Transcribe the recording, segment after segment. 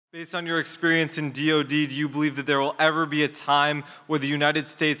Based on your experience in DoD, do you believe that there will ever be a time where the United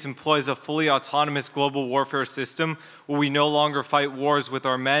States employs a fully autonomous global warfare system where we no longer fight wars with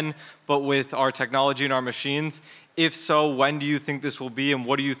our men, but with our technology and our machines? If so, when do you think this will be, and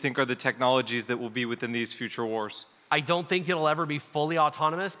what do you think are the technologies that will be within these future wars? I don't think it'll ever be fully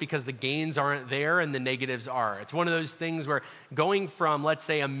autonomous because the gains aren't there and the negatives are. It's one of those things where going from, let's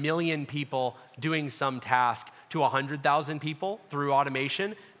say, 1 million people doing some task to 100,000 people through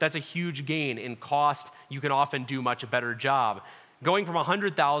automation, that's a huge gain in cost. You can often do much a better job. Going from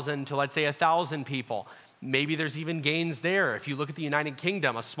 100,000 to, let's say, 1,000 people, maybe there's even gains there. If you look at the United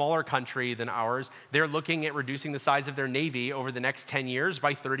Kingdom, a smaller country than ours, they're looking at reducing the size of their Navy over the next 10 years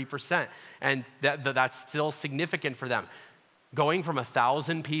by 30%. And that's still significant for them. Going from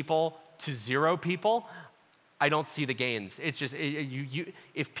 1,000 people to 0 people, I don't see the gains. It's just,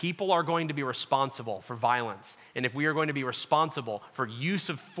 if people are going to be responsible for violence, and if we are going to be responsible for use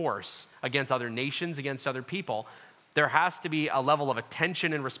of force against other nations, against other people, there has to be a level of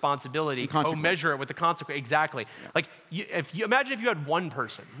attention and responsibility. Co-measure it with the consequence. Exactly. Yeah. Like, imagine if you had one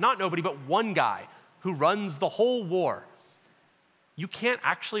person, not nobody, but one guy who runs the whole war. You can't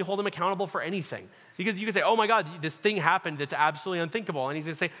actually hold him accountable for anything. Because you can say, oh my God, this thing happened that's absolutely unthinkable. And he's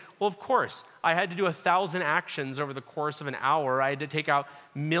going to say, well, of course, I had to do 1,000 actions over the course of an hour. I had to take out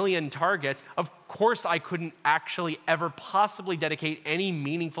 1 million targets. Of course, I couldn't actually ever possibly dedicate any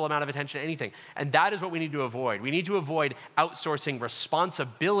meaningful amount of attention to anything. And that is what we need to avoid. We need to avoid outsourcing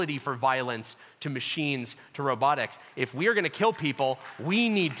responsibility for violence to machines, to robotics. If we are going to kill people, we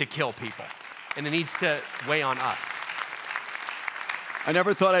need to kill people. And it needs to weigh on us. I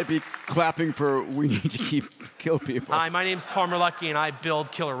never thought I'd be clapping for we need to kill people. Hi, my name's Palmer Luckey, and I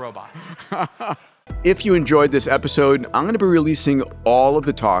build killer robots. If you enjoyed this episode, I'm going to be releasing all of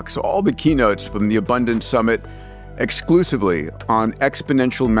the talks, all the keynotes from the Abundance Summit exclusively on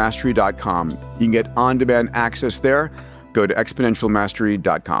exponentialmastery.com. You can get on-demand access there. Go to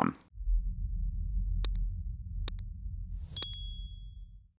exponentialmastery.com.